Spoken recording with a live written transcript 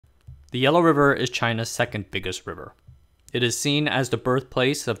The Yellow River is China's second biggest river. It is seen as the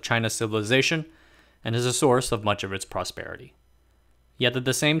birthplace of China's civilization and is a source of much of its prosperity. Yet at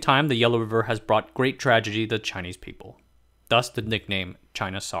the same time, the Yellow River has brought great tragedy to the Chinese people, thus the nickname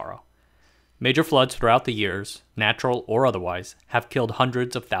China's Sorrow. Major floods throughout the years, natural or otherwise, have killed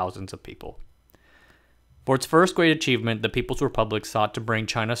hundreds of thousands of people. For its first great achievement, the People's Republic sought to bring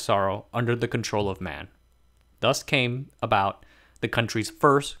China's sorrow under the control of man. Thus came about the country's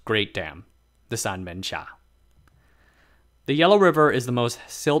first great dam, the Sanmenxia. The Yellow River is the most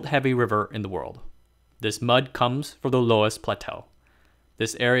silt-heavy river in the world. This mud comes from the lowest plateau.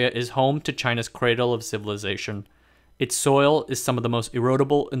 This area is home to China's cradle of civilization. Its soil is some of the most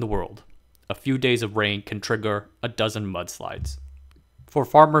erodible in the world. A few days of rain can trigger a dozen mudslides. For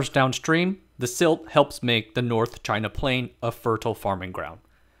farmers downstream, the silt helps make the North China Plain a fertile farming ground.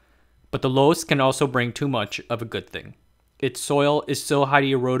 But the loess can also bring too much of a good thing. Its soil is so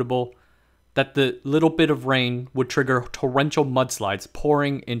highly erodible that the little bit of rain would trigger torrential mudslides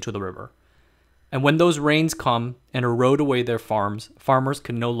pouring into the river. And when those rains come and erode away their farms, farmers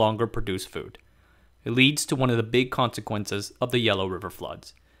can no longer produce food. It leads to one of the big consequences of the Yellow River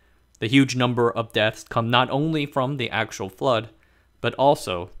floods. The huge number of deaths come not only from the actual flood, but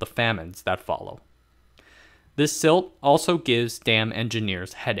also the famines that follow. This silt also gives dam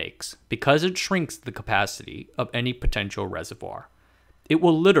engineers headaches because it shrinks the capacity of any potential reservoir. It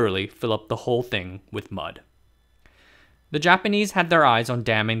will literally fill up the whole thing with mud. The Japanese had their eyes on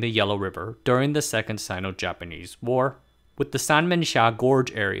damming the Yellow River during the Second Sino-Japanese War, with the Sanmenxia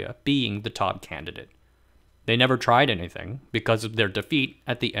Gorge area being the top candidate. They never tried anything because of their defeat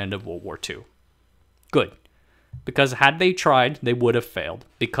at the end of World War II. Good, because had they tried, they would have failed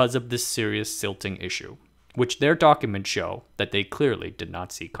because of this serious silting issue, which their documents show that they clearly did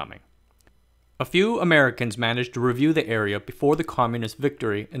not see coming. A few Americans managed to review the area before the communist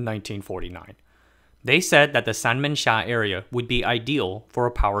victory in 1949. They said that the Sanmenxia area would be ideal for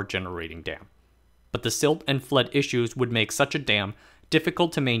a power generating dam, but the silt and flood issues would make such a dam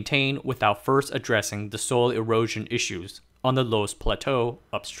difficult to maintain without first addressing the soil erosion issues on the Loess Plateau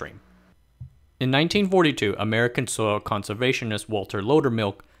upstream. In 1942, American soil conservationist Walter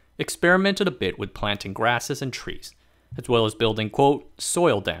Lowdermilk experimented a bit with planting grasses and trees, as well as building, quote,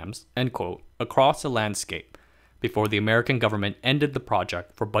 soil dams, end quote, across the landscape before the American government ended the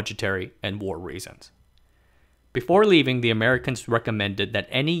project for budgetary and war reasons. Before leaving, the Americans recommended that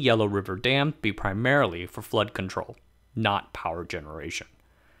any Yellow River dam be primarily for flood control, not power generation.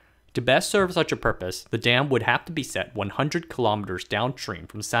 To best serve such a purpose, the dam would have to be set 100 kilometers downstream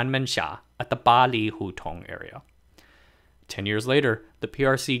from Sanmenxia at the Bali Hutong area. 10 years later, the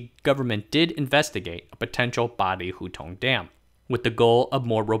PRC government did investigate a potential Bali Hutong dam, with the goal of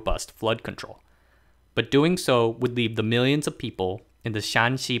more robust flood control. But doing so would leave the millions of people in the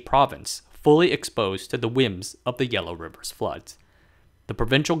Shanxi province fully exposed to the whims of the Yellow River's floods. The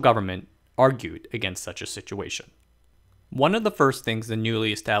provincial government argued against such a situation. One of the first things the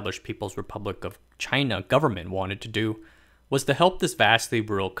newly established People's Republic of China government wanted to do was to help this vastly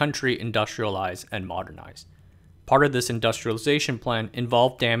rural country industrialize and modernize. Part of this industrialization plan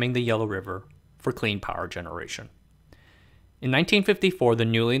involved damming the Yellow River for clean power generation. In 1954, the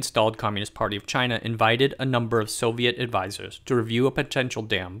newly installed Communist Party of China invited a number of Soviet advisors to review a potential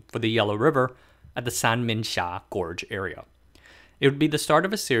dam for the Yellow River at the Sanmenxia Gorge area. It would be the start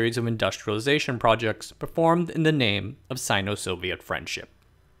of a series of industrialization projects performed in the name of Sino-Soviet friendship.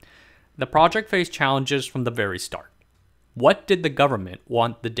 The project faced challenges from the very start. What did the government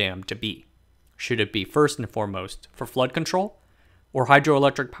want the dam to be? Should it be first and foremost for flood control or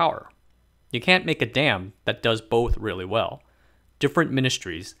hydroelectric power? You can't make a dam that does both really well. Different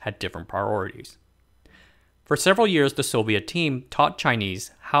ministries had different priorities. For several years, the Soviet team taught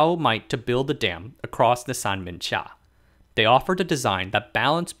Chinese how might to build a dam across the Sanmenxia. They offered a design that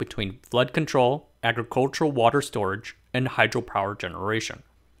balanced between flood control, agricultural water storage, and hydropower generation.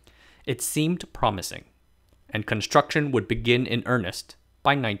 It seemed promising, and construction would begin in earnest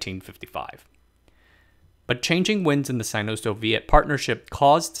by 1955. But changing winds in the Sino-Soviet partnership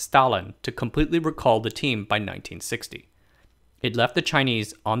caused Stalin to completely recall the team by 1960. It left the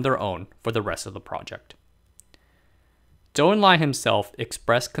Chinese on their own for the rest of the project. Zhou Enlai himself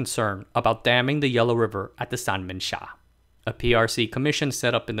expressed concern about damming the Yellow River at the Sanmenxia. A PRC commission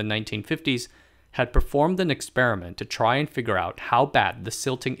set up in the 1950s had performed an experiment to try and figure out how bad the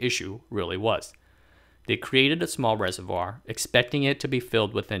silting issue really was. They created a small reservoir, expecting it to be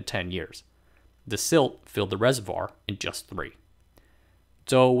filled within 10 years. The silt filled the reservoir in just 3.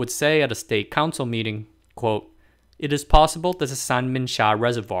 Zhou would say at a state council meeting, quote, "It is possible that the Sanmenxia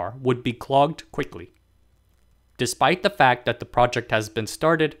reservoir would be clogged quickly. Despite the fact that the project has been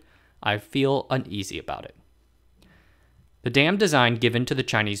started, I feel uneasy about it. The dam design given to the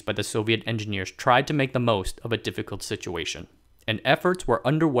Chinese by the Soviet engineers tried to make the most of a difficult situation, and efforts were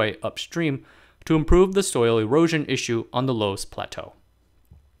underway upstream to improve the soil erosion issue on the Loess Plateau.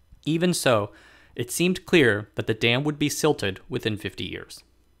 Even so, it seemed clear that the dam would be silted within 50 years.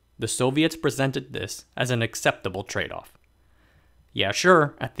 The Soviets presented this as an acceptable trade-off. Yeah,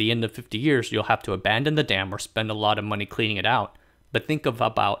 sure, at the end of 50 years, you'll have to abandon the dam or spend a lot of money cleaning it out, but think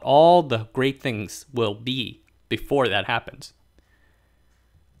about all the great things will be before that happens.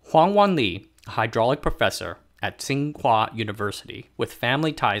 Huang Wanli, a hydraulic professor at Tsinghua University with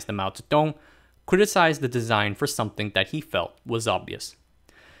family ties to Mao Zedong, criticized the design for something that he felt was obvious.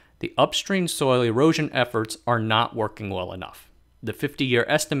 The upstream soil erosion efforts are not working well enough. The 50-year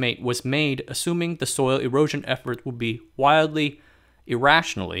estimate was made assuming the soil erosion efforts would be wildly,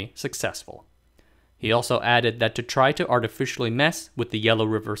 irrationally successful. He also added that to try to artificially mess with the Yellow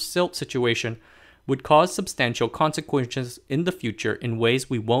River silt situation would cause substantial consequences in the future in ways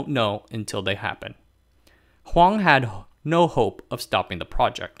we won't know until they happen. Huang had no hope of stopping the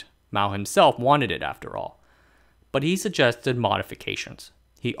project. Mao himself wanted it after all. But he suggested modifications.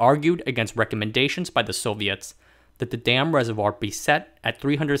 He argued against recommendations by the Soviets that the dam reservoir be set at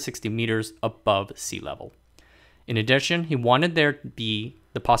 360 meters above sea level. In addition, he wanted there to be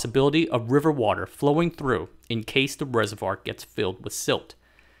the possibility of river water flowing through in case the reservoir gets filled with silt,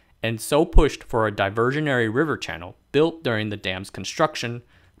 and so pushed for a diversionary river channel built during the dam's construction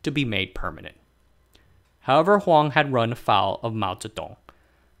to be made permanent. However, Huang had run afoul of Mao Zedong.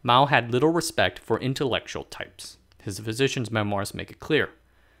 Mao had little respect for intellectual types. His physician's memoirs make it clear.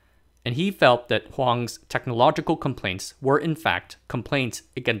 And he felt that Huang's technological complaints were in fact complaints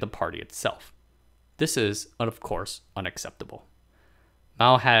against the party itself. This is, of course, unacceptable.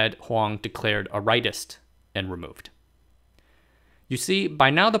 Mao had Huang declared a rightist and removed. You see,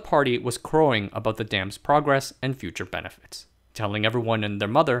 by now the party was crowing about the dam's progress and future benefits, telling everyone and their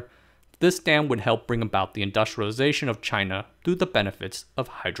mother this dam would help bring about the industrialization of China through the benefits of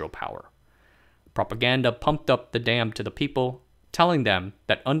hydropower. Propaganda pumped up the dam to the people, telling them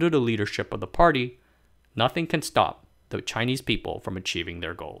that under the leadership of the party, nothing can stop the Chinese people from achieving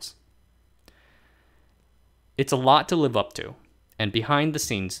their goals. It's a lot to live up to, and behind the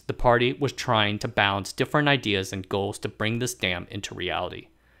scenes, the party was trying to balance different ideas and goals to bring this dam into reality.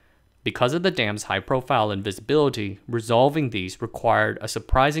 Because of the dam's high profile and visibility, resolving these required a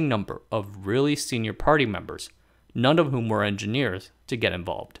surprising number of really senior party members, none of whom were engineers, to get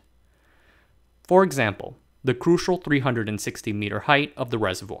involved. For example, the crucial 360-meter height of the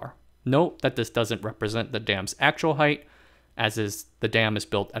reservoir. Note that this doesn't represent the dam's actual height, as is the dam is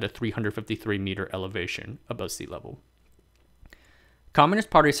built at a 353-meter elevation above sea level. Communist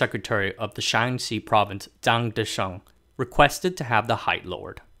Party Secretary of the Shaanxi province, Zhang Desheng, requested to have the height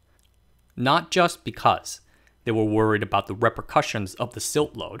lowered. Not just because they were worried about the repercussions of the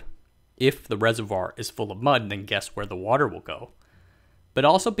silt load. If the reservoir is full of mud, then guess where the water will go. But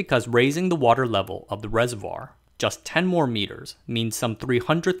also because raising the water level of the reservoir just 10 more meters means some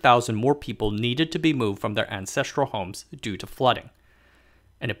 300,000 more people needed to be moved from their ancestral homes due to flooding.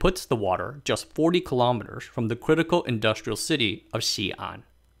 And it puts the water just 40 kilometers from the critical industrial city of Xi'an.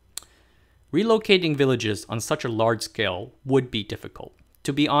 Relocating villages on such a large scale would be difficult.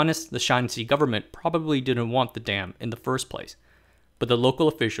 To be honest, the Shaanxi government probably didn't want the dam in the first place, but the local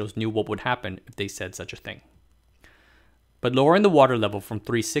officials knew what would happen if they said such a thing. But lowering the water level from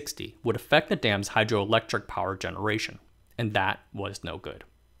 360 would affect the dam's hydroelectric power generation, and that was no good.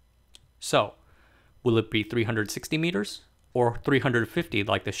 So, will it be 360 meters? Or 350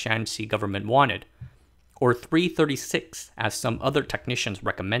 like the Shaanxi government wanted? Or 336 as some other technicians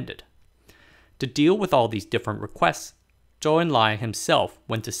recommended? To deal with all these different requests, Zhou Enlai himself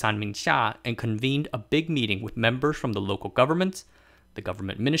went to Sanmenxia and convened a big meeting with members from the local governments, the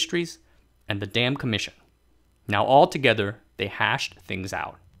government ministries, and the Dam Commission. Now all together, they hashed things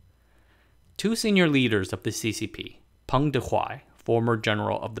out. Two senior leaders of the CCP, Peng Dehuai, former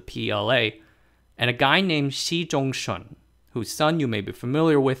general of the PLA, and a guy named Xi Zhongshun, whose son you may be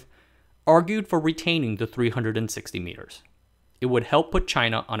familiar with, argued for retaining the 360 meters. It would help put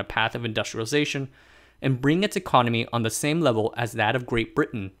China on a path of industrialization and bring its economy on the same level as that of Great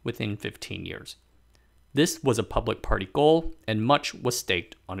Britain within 15 years. This was a public party goal, and much was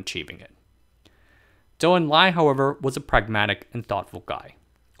staked on achieving it. Zhou Enlai, however, was a pragmatic and thoughtful guy.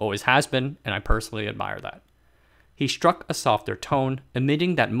 Always has been, and I personally admire that. He struck a softer tone,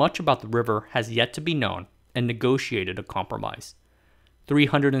 admitting that much about the river has yet to be known, and negotiated a compromise.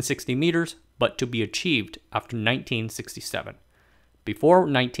 360 meters, but to be achieved after 1967. Before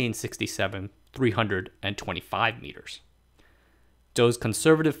 1967, 325 meters. Those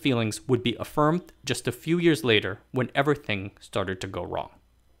conservative feelings would be affirmed just a few years later when everything started to go wrong.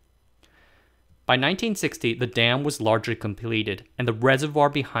 By 1960, the dam was largely completed and the reservoir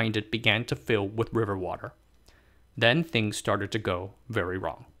behind it began to fill with river water. Then things started to go very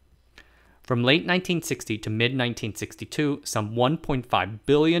wrong. From late 1960 to mid-1962, some 1.5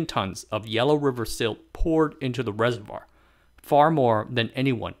 billion tons of Yellow River silt poured into the reservoir, far more than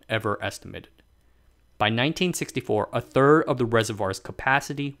anyone ever estimated. By 1964, a third of the reservoir's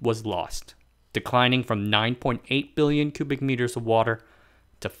capacity was lost, declining from 9.8 billion cubic meters of water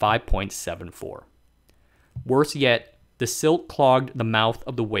to 5.74. Worse yet, the silt clogged the mouth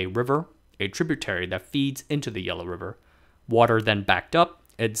of the Wei River, a tributary that feeds into the Yellow River. Water then backed up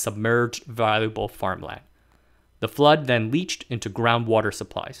and submerged valuable farmland. The flood then leached into groundwater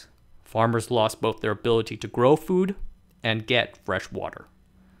supplies. Farmers lost both their ability to grow food and get fresh water.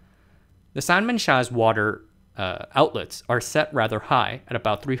 The Sanmenxia's water outlets are set rather high at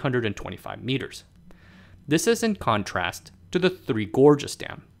about 325 meters. This is in contrast to the Three Gorges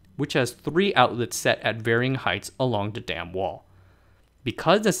Dam, which has 3 outlets set at varying heights along the dam wall.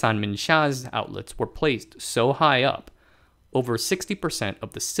 Because the Sanmenxia's outlets were placed so high up, over 60%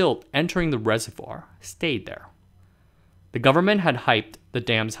 of the silt entering the reservoir stayed there. The government had hyped the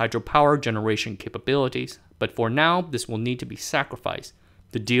dam's hydropower generation capabilities, but for now this will need to be sacrificed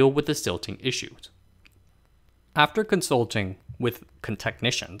to deal with the silting issues. After consulting with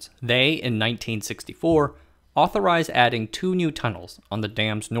technicians, they, in 1964, authorized adding 2 new tunnels on the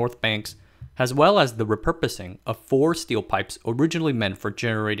dam's north banks, as well as the repurposing of 4 steel pipes originally meant for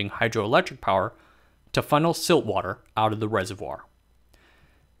generating hydroelectric power to funnel silt water out of the reservoir.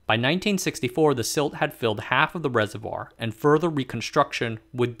 By 1964, the silt had filled half of the reservoir, and further reconstruction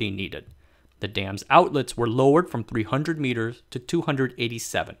would be needed. The dam's outlets were lowered from 300 meters to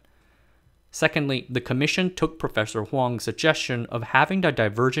 287. Secondly, the commission took Professor Huang's suggestion of having the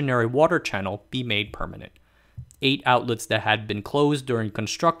diversionary water channel be made permanent. 8 outlets that had been closed during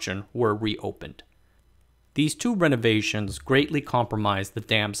construction were reopened. These 2 renovations greatly compromised the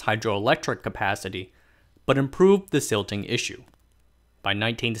dam's hydroelectric capacity, but improved the silting issue. By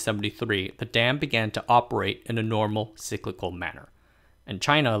 1973, the dam began to operate in a normal cyclical manner, and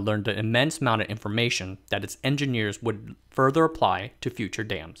China learned an immense amount of information that its engineers would further apply to future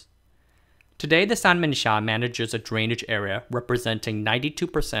dams. Today, the Sanmenxia manages a drainage area representing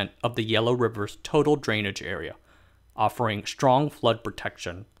 92% of the Yellow River's total drainage area, offering strong flood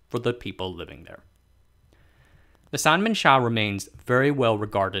protection for the people living there. The Sanmenxia remains very well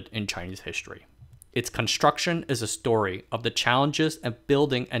regarded in Chinese history. Its construction is a story of the challenges of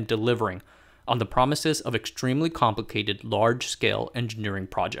building and delivering on the promises of extremely complicated large-scale engineering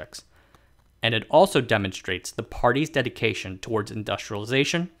projects. And it also demonstrates the party's dedication towards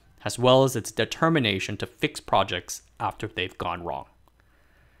industrialization, as well as its determination to fix projects after they've gone wrong.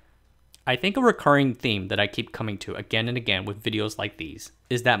 I think a recurring theme that I keep coming to again and again with videos like these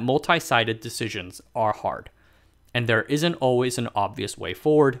is that multi-sided decisions are hard, and there isn't always an obvious way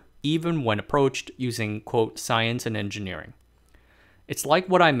forward, even when approached using, quote, science and engineering. It's like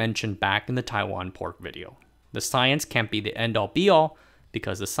what I mentioned back in the Taiwan pork video. The science can't be the end-all be-all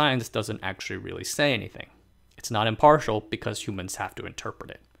because the science doesn't actually really say anything. It's not impartial because humans have to interpret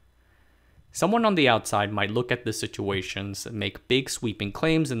it. Someone on the outside might look at the situations and make big sweeping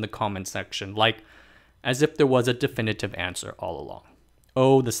claims in the comment section, like as if there was a definitive answer all along.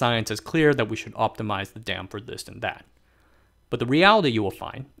 Oh, the science is clear that we should optimize the dam for this and that. But the reality you will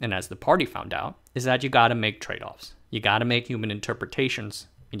find, and as the party found out, is that you gotta make trade-offs. You gotta make human interpretations,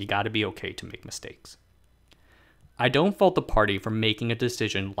 and you gotta be okay to make mistakes. I don't fault the party for making a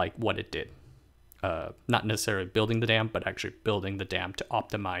decision like what it did. Not necessarily building the dam, but actually building the dam to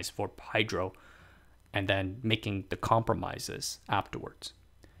optimize for hydro and then making the compromises afterwards.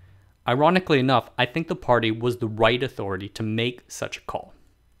 Ironically enough, I think the party was the right authority to make such a call.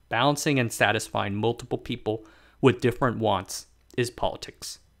 Balancing and satisfying multiple people with different wants is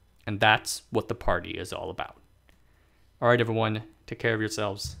politics, and that's what the party is all about. All right, everyone, take care of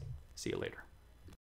yourselves. See you later.